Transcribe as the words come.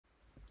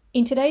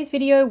In today's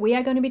video, we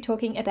are going to be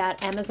talking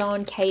about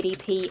Amazon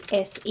KDP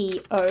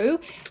SEO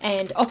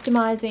and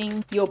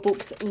optimizing your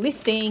book's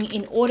listing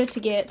in order to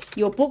get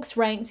your books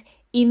ranked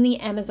in the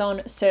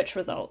Amazon search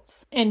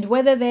results, and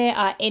whether there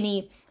are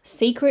any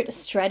secret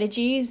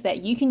strategies that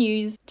you can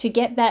use to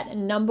get that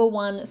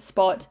 #1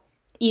 spot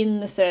in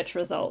the search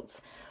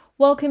results.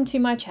 Welcome to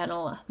my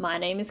channel. My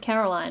name is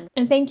Caroline,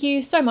 and thank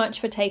you so much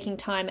for taking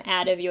time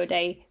out of your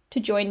day to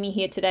join me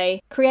here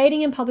today.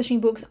 Creating and publishing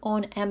books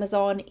on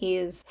Amazon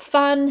is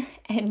fun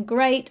and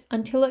great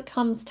until it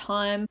comes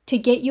time to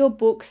get your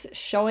books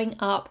showing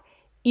up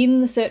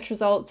in the search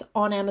results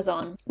on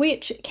Amazon,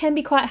 which can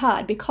be quite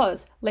hard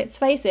because, let's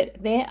face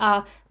it, there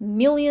are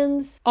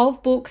millions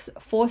of books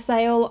for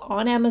sale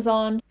on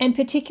Amazon, and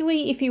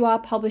particularly if you are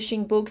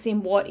publishing books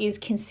in what is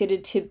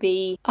considered to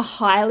be a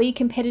highly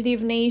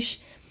competitive niche,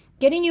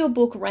 getting your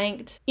book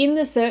ranked in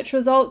the search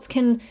results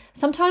can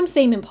sometimes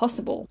seem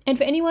impossible. And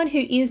for anyone who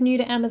is new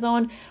to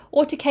Amazon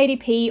or to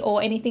KDP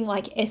or anything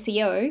like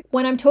SEO,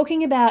 when I'm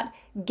talking about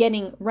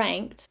getting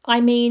ranked,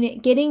 I mean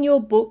getting your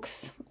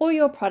books or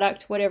your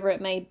product, whatever it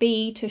may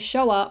be, to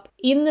show up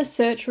in the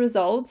search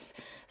results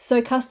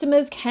so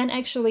customers can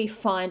actually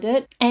find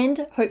it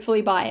and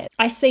hopefully buy it.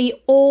 I see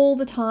all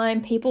the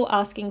time people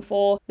asking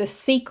for the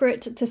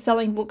secret to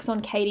selling books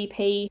on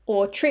KDP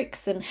or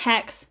tricks and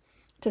hacks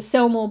to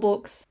sell more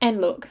books. And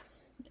look,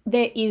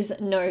 there is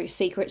no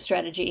secret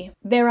strategy.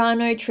 There are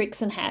no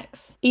tricks and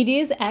hacks. It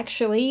is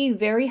actually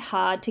very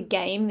hard to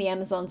game the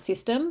Amazon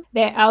system.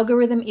 Their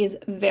algorithm is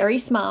very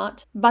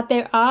smart, but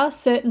there are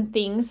certain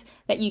things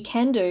that you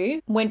can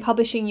do when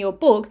publishing your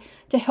book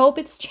to help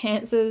its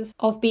chances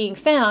of being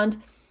found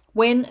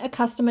when a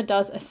customer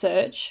does a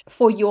search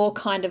for your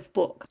kind of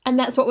book. And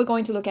that's what we're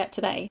going to look at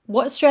today.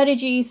 What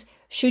strategies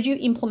should you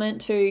implement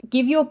to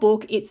give your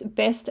book its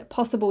best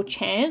possible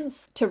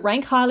chance to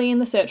rank highly in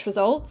the search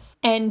results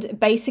and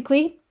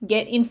basically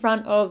get in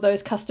front of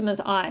those customers'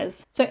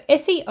 eyes? So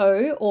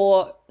SEO,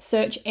 or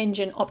search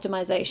engine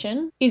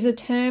optimization, is a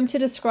term to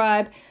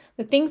describe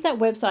the things that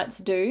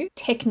websites do,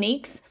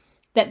 techniques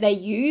that they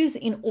use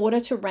in order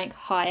to rank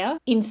higher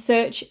in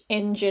search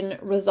engine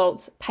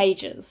results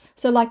pages.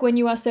 So like when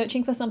you are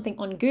searching for something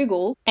on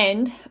Google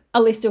and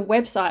a list of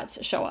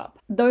websites show up,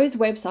 those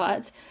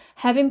websites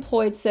have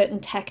employed certain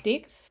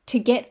tactics to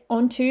get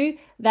onto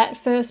that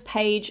first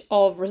page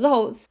of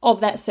results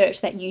of that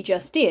search that you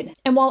just did.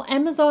 And while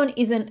Amazon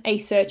isn't a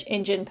search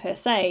engine per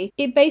se,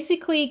 it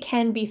basically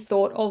can be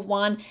thought of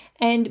one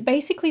and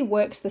basically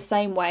works the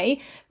same way,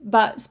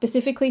 but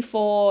specifically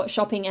for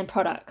shopping and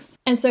products.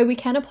 And so we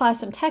can apply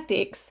some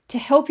tactics to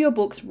help your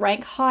books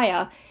rank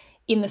higher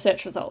in the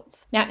search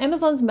results. Now,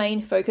 Amazon's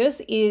main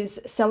focus is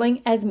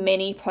selling as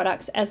many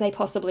products as they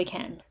possibly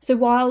can. So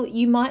while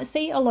you might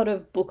see a lot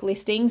of book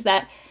listings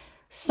that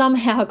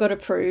somehow got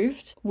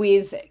approved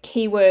with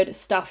keyword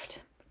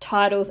stuffed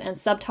titles and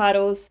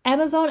subtitles,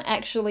 Amazon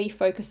actually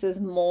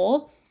focuses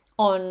more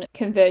on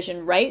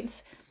conversion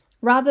rates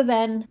rather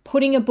than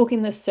putting a book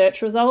in the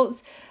search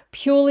results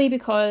purely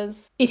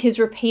because it has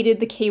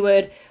repeated the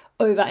keyword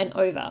over and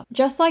over.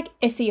 Just like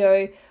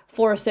SEO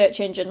for a search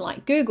engine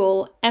like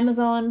Google,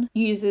 Amazon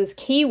uses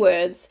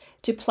keywords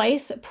to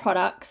place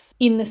products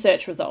in the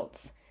search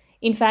results.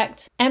 In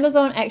fact,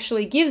 Amazon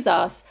actually gives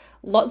us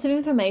lots of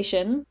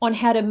information on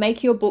how to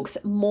make your books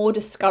more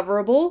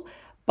discoverable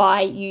by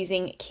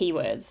using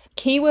keywords.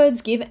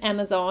 Keywords give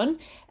Amazon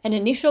an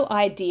initial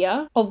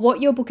idea of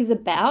what your book is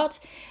about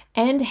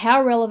and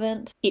how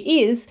relevant it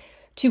is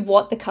to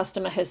what the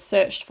customer has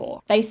searched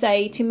for. They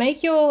say to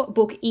make your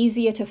book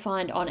easier to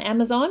find on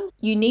Amazon,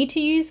 you need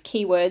to use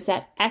keywords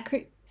that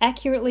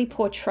accurately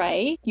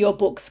portray your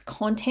book's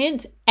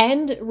content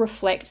and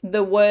reflect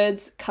the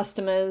words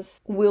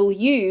customers will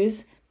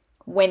use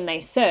when they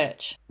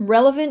search.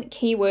 Relevant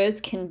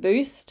keywords can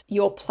boost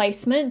your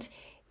placement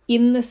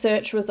in the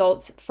search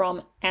results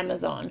from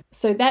Amazon.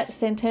 So that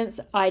sentence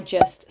I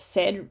just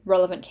said,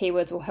 relevant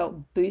keywords will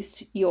help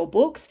boost your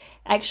books,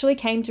 actually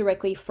came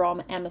directly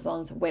from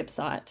Amazon's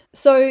website.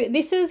 So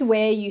this is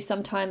where you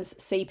sometimes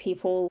see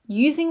people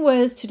using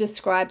words to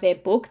describe their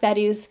book that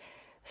is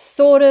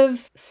sort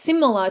of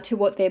similar to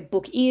what their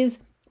book is,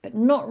 but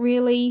not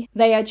really.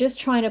 They are just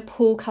trying to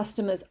pull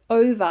customers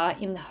over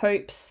in the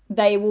hopes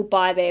they will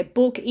buy their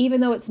book,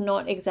 even though it's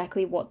not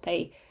exactly what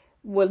they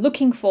were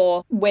looking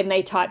for when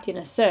they typed in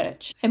a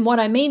search. And what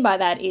I mean by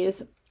that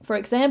is, for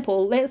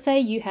example, let's say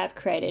you have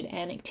created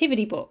an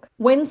activity book.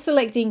 When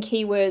selecting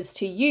keywords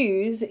to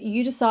use,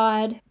 you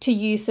decide to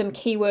use some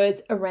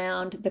keywords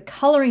around the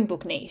coloring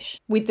book niche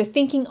with the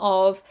thinking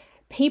of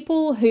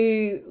people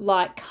who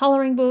like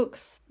coloring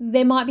books.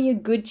 There might be a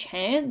good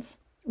chance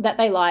that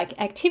they like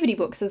activity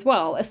books as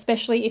well,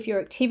 especially if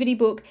your activity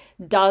book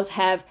does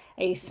have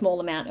a small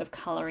amount of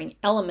coloring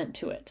element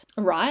to it,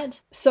 right?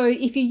 So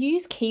if you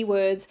use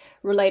keywords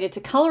related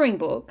to coloring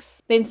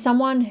books, then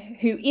someone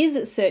who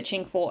is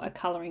searching for a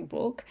coloring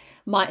book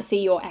might see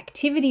your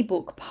activity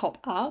book pop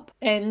up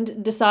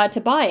and decide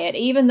to buy it,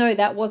 even though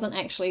that wasn't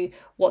actually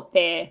what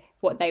they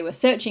were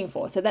searching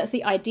for. So that's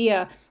the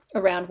idea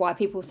around why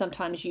people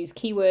sometimes use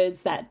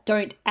keywords that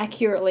don't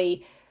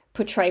accurately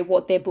portray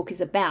what their book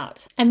is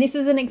about. And this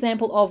is an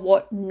example of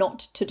what not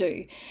to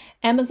do.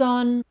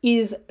 Amazon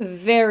is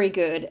very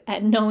good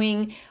at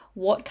knowing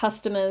what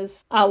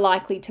customers are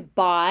likely to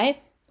buy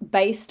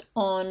based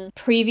on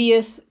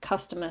previous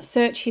customer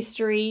search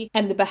history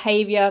and the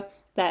behavior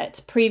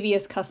that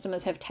previous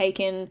customers have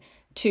taken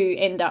to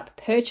end up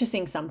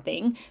purchasing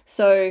something.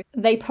 So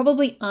they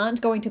probably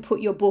aren't going to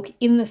put your book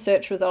in the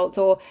search results,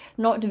 or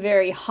not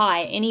very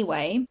high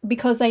anyway,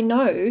 because they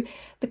know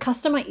the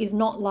customer is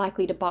not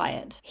likely to buy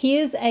it.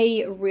 Here's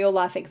a real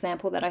life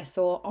example that I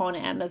saw on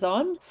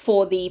Amazon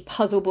for the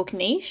puzzle book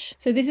niche.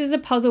 So this is a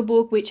puzzle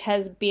book which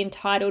has been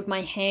titled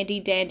My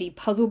Handy Dandy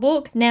Puzzle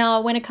Book.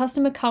 Now, when a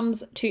customer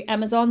comes to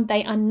Amazon,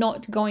 they are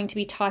not going to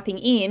be typing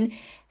in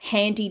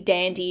handy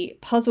dandy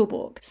puzzle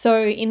book.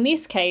 So in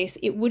this case,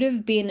 it would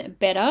have been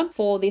better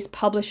for this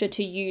publisher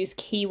to use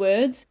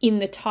keywords in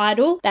the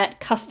title that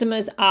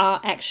customers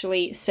are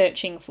actually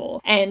searching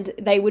for. And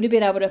they would have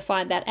been able to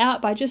find that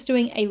out by just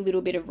doing a little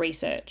bit of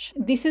research.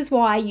 This is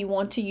why you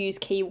want to use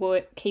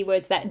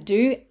keywords that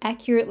do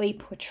accurately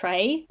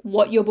portray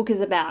what your book is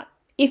about.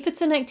 If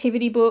it's an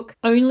activity book,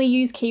 only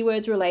use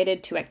keywords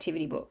related to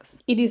activity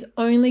books. It is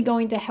only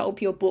going to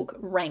help your book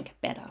rank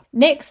better.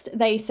 Next,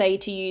 they say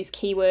to use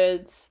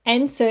keywords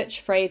and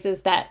search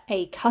phrases that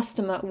a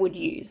customer would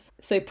use.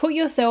 So put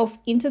yourself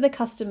into the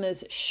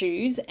customer's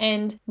shoes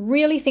and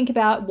really think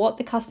about what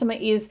the customer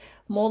is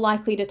more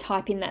likely to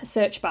type in that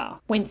search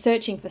bar when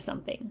searching for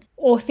something.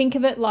 Or think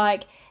of it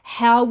like,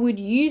 how would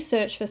you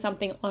search for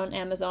something on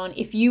Amazon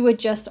if you were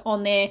just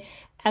on there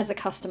as a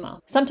customer?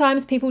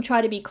 Sometimes people try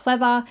to be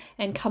clever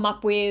and come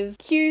up with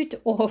cute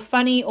or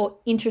funny or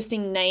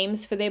interesting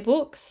names for their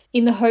books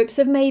in the hopes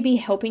of maybe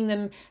helping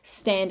them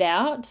stand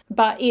out,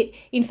 but it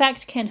in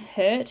fact can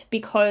hurt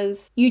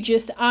because you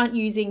just aren't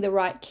using the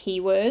right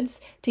keywords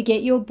to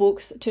get your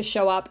books to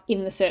show up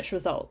in the search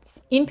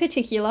results. In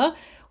particular,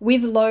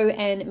 with low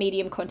and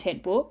medium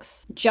content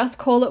books, just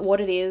call it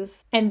what it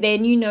is, and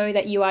then you know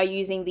that you are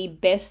using the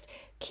best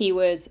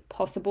keywords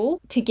possible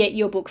to get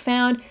your book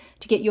found,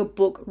 to get your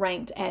book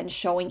ranked and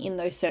showing in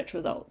those search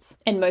results.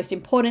 And most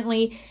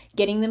importantly,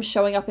 getting them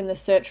showing up in the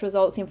search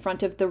results in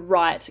front of the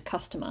right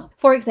customer.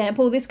 For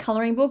example, this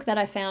coloring book that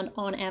I found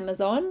on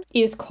Amazon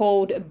is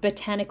called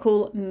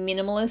Botanical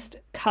Minimalist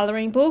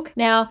Coloring Book.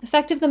 Now, the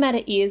fact of the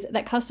matter is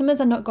that customers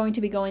are not going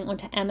to be going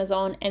onto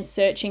Amazon and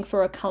searching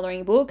for a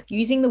coloring book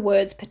using the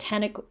words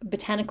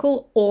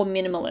botanical or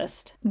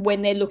minimalist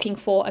when they're looking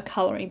for a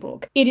coloring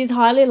book. It is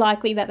highly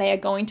likely that they are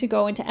going to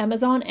go into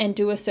Amazon and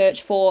do a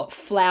search for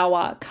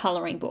flower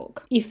coloring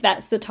book, if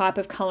that's the type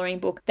of coloring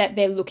book that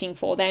they're looking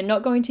for. They're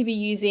not going to be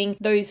using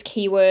those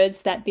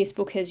keywords that this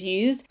book has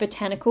used,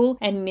 botanical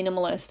and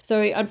minimalist. So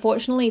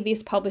unfortunately,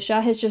 this publisher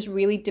has just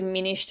really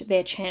diminished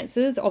their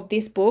chances of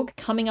this book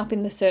coming up in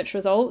the search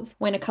results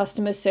when a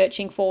customer's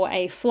searching for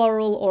a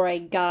floral or a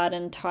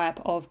garden type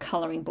of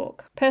coloring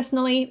book.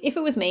 Personally, if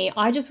it was me,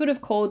 I just would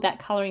have called that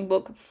coloring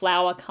book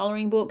flower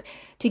coloring book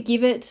to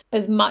give it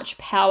as much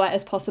power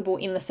as possible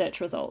in the search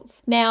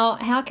results. Now,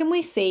 how can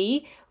we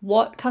see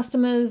what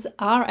customers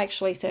are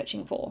actually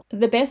searching for?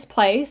 The best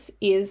place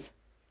is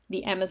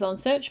the Amazon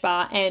search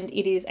bar, and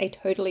it is a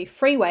totally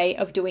free way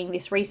of doing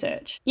this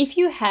research. If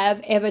you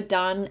have ever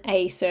done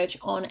a search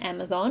on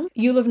Amazon,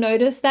 you'll have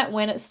noticed that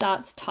when it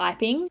starts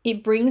typing,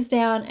 it brings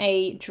down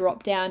a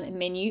drop-down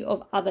menu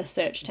of other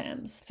search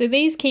terms. So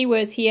these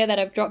keywords here that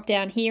I've dropped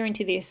down here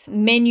into this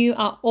menu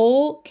are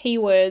all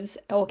keywords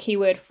or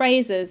keyword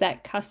phrases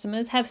that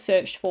customers have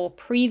searched for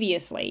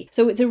previously.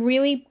 So it's a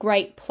really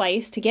great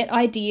place to get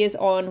ideas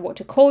on what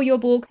to call your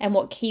book and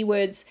what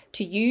keywords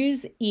to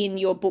use in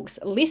your book's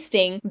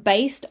listing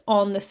based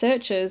on the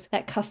searches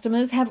that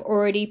customers have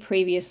already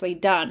previously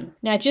done.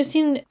 Now, just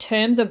in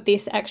terms of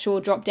this actual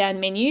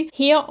drop-down menu,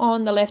 here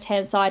on the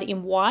left-hand side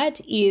in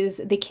white is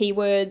the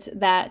keywords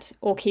that,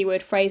 or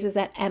keyword phrases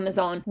that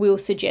Amazon will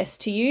suggest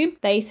to you.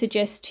 They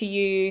suggest to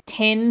you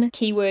 10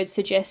 keyword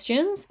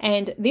suggestions,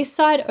 and this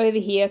side over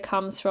here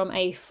comes from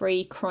a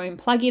free Chrome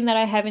plugin that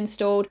I have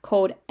installed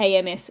called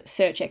AMS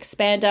Search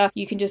Expander.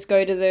 You can just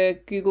go to the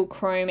Google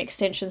Chrome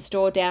extension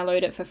store,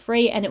 download it for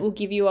free, and it will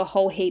give you a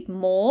whole heap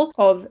more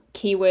of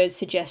keyword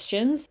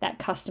suggestions that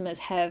customers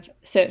have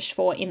searched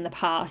for in the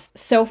past.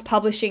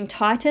 Self-publishing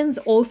titans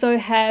also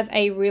have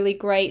a really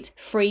great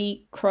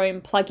free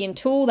Chrome plugin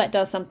tool that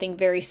does something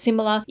very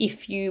similar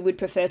if you would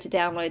prefer to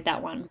download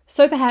that one.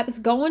 So perhaps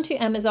go onto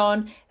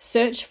Amazon,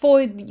 search for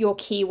your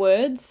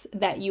keywords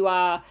that you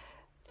are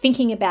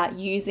thinking about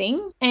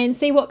using, and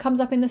see what comes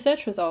up in the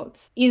search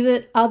results. Is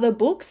it other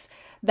books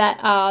that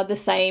are the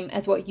same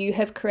as what you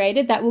have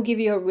created? That will give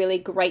you a really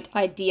great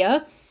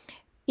idea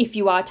if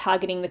you are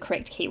targeting the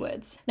correct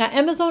keywords. Now,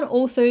 Amazon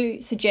also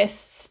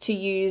suggests to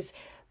use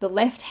the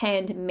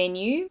left-hand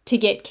menu to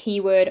get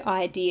keyword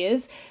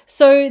ideas.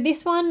 So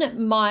this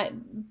one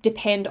might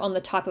depend on the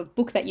type of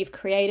book that you've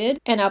created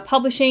and are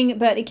publishing,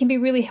 but it can be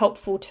really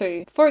helpful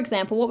too. For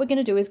example, what we're going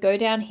to do is go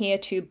down here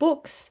to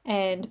books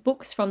and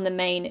books from the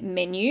main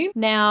menu.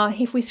 Now,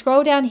 if we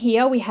scroll down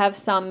here, we have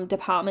some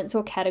departments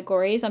or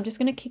categories. I'm just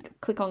going to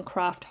click on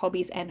craft,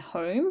 hobbies, and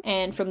home.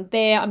 And from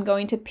there, I'm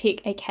going to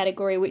pick a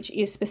category which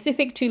is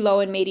specific to low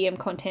and medium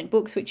content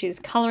books, which is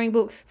coloring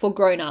books for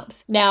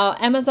grown-ups. Now,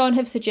 Amazon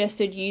have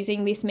suggested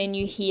using this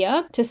menu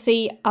here to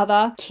see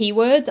other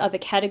keywords, other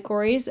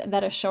categories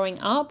that are showing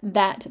up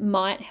that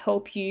might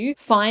help you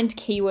find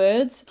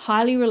keywords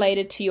highly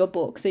related to your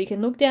book. So you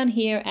can look down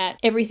here at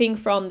everything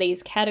from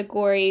these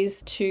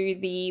categories to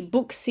the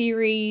book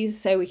series.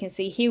 So we can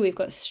see here we've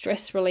got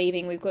stress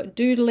relieving, we've got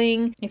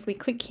doodling. If we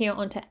click here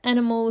onto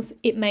animals,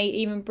 it may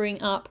even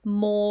bring up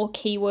more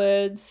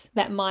keywords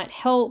that might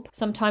help.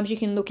 Sometimes you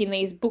can look in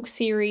these book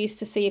series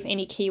to see if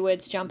any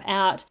keywords jump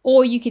out,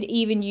 or you could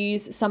even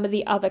use some of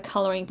the other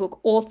coloring book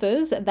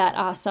authors that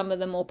are some of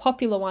the more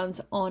popular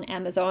ones on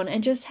Amazon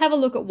and just have a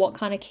look at what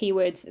kind of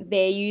keywords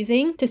they're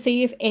using to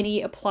see if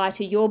any apply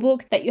to your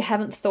book that you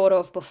haven't thought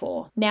of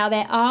before. Now,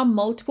 there are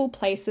multiple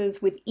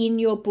places within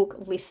your book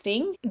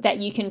listing that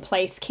you can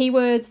place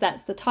keywords.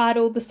 That's the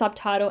title, the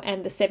subtitle,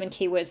 and the 7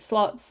 keyword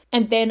slots.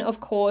 And then, of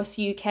course,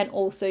 you can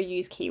also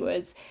use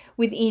keywords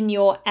within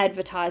your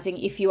advertising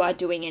if you are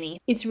doing any.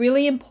 It's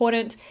really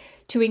important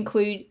to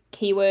include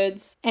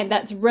keywords, and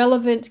that's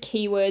relevant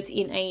keywords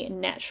in a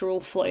natural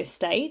flow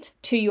state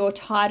to your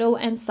title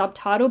and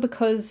subtitle,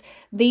 because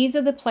these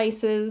are the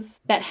places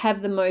that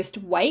have the most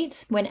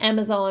weight when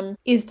Amazon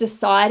is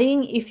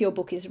deciding if your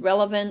book is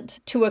relevant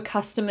to a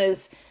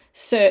customer's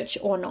search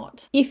or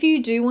not. If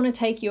you do want to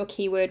take your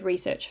keyword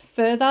research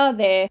further,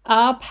 there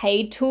are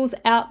paid tools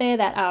out there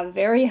that are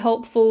very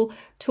helpful.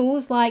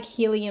 Tools like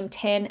Helium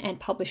 10 and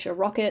Publisher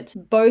Rocket,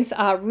 both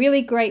are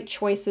really great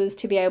choices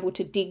to be able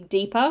to dig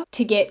deeper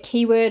to get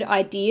keyword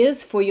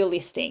ideas for your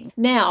listing.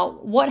 Now,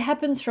 what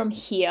happens from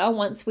here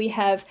once we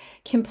have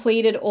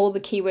completed all the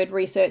keyword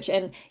research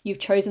and you've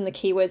chosen the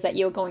keywords that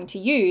you're going to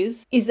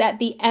use is that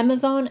the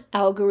Amazon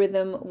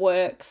algorithm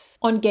works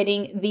on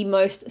getting the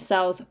most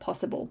sales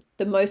possible,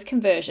 the most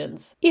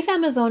conversions. If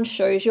Amazon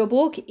shows your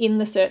book in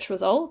the search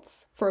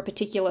results for a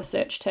particular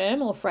search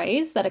term or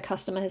phrase that a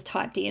customer has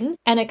typed in,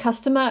 and a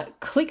customer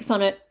clicks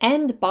on it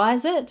and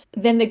buys it,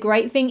 then the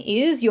great thing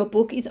is your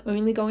book is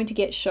only going to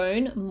get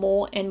shown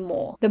more and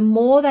more. The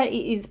more that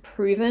it is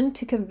proven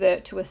to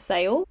convert to a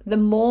sale, the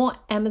more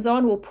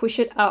Amazon will push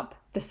it up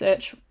the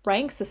search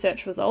ranks, the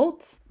search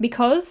results,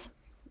 because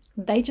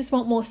they just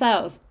want more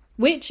sales,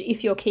 which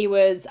if your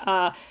keywords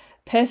are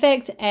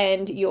perfect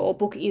and your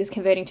book is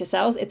converting to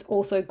sales, it's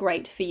also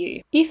great for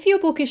you. If your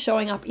book is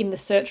showing up in the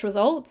search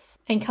results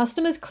and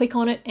customers click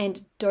on it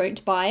and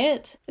don't buy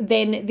it,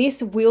 then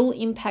this will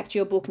impact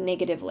your book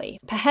negatively.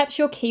 Perhaps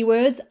your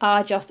keywords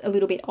are just a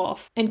little bit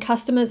off and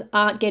customers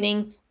aren't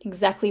getting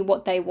exactly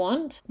what they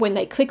want when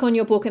they click on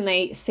your book and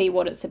they see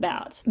what it's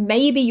about.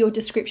 Maybe your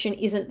description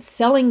isn't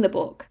selling the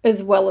book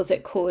as well as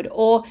it could,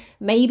 or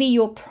maybe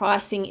your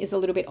pricing is a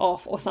little bit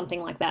off or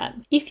something like that.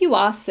 If you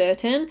are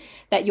certain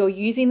that you're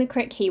using the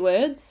correct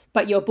keywords,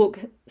 but your book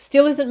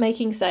still isn't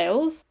making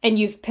sales and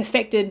you've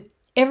perfected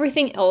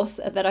everything else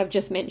that I've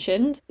just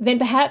mentioned, then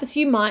perhaps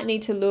you might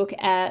need to look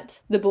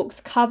at the book's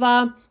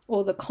cover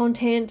or the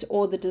content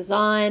or the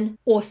design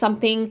or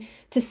something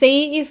to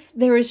see if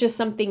there is just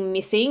something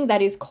missing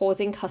that is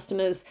causing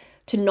customers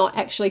to not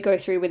actually go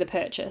through with a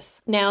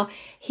purchase. Now,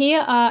 here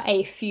are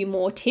a few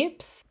more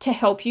tips to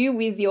help you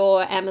with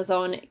your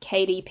Amazon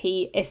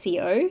KDP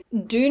SEO.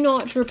 Do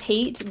not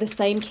repeat the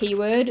same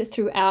keyword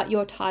throughout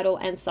your title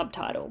and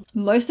subtitle.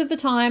 Most of the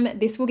time,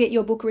 this will get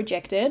your book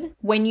rejected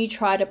when you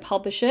try to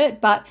publish it,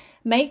 but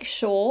make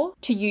sure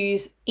to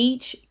use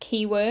each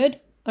keyword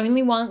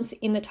only once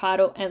in the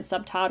title and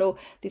subtitle.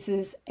 This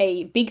is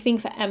a big thing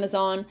for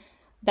Amazon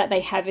that they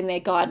have in their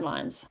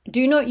guidelines.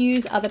 Do not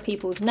use other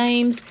people's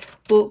names,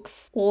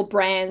 books, or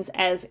brands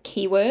as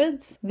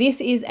keywords.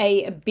 This is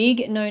a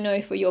big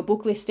no-no for your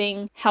book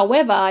listing.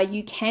 However,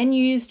 you can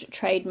use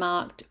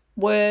trademarked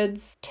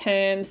words,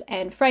 terms,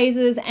 and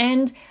phrases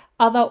and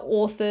other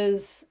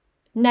authors'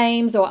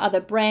 names or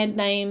other brand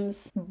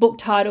names, book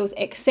titles,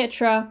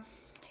 etc.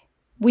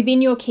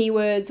 within your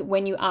keywords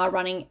when you are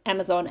running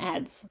Amazon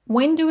ads.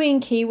 When doing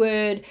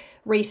keyword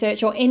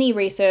research or any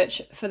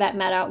research for that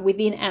matter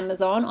within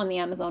Amazon on the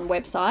Amazon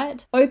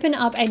website, open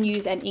up and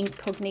use an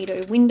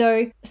incognito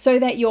window so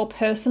that your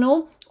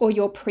personal or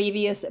your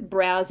previous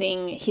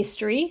browsing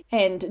history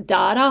and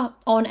data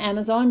on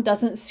Amazon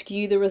doesn't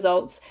skew the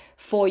results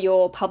for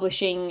your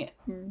publishing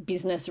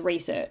business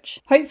research.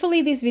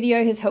 Hopefully this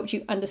video has helped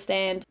you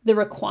understand the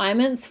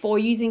requirements for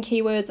using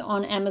keywords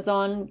on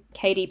Amazon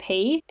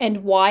KDP and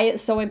why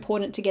it's so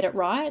important to get it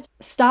right.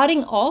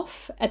 Starting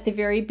off at the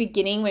very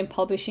beginning when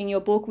publishing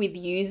your book with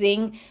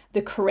using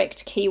the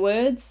correct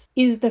keywords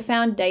is the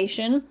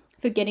foundation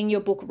for getting your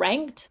book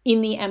ranked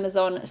in the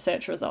Amazon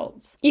search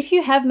results. If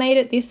you have made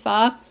it this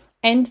far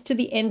and to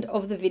the end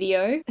of the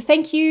video,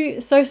 thank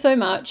you so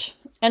much.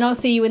 and I'll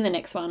see you in the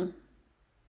next one.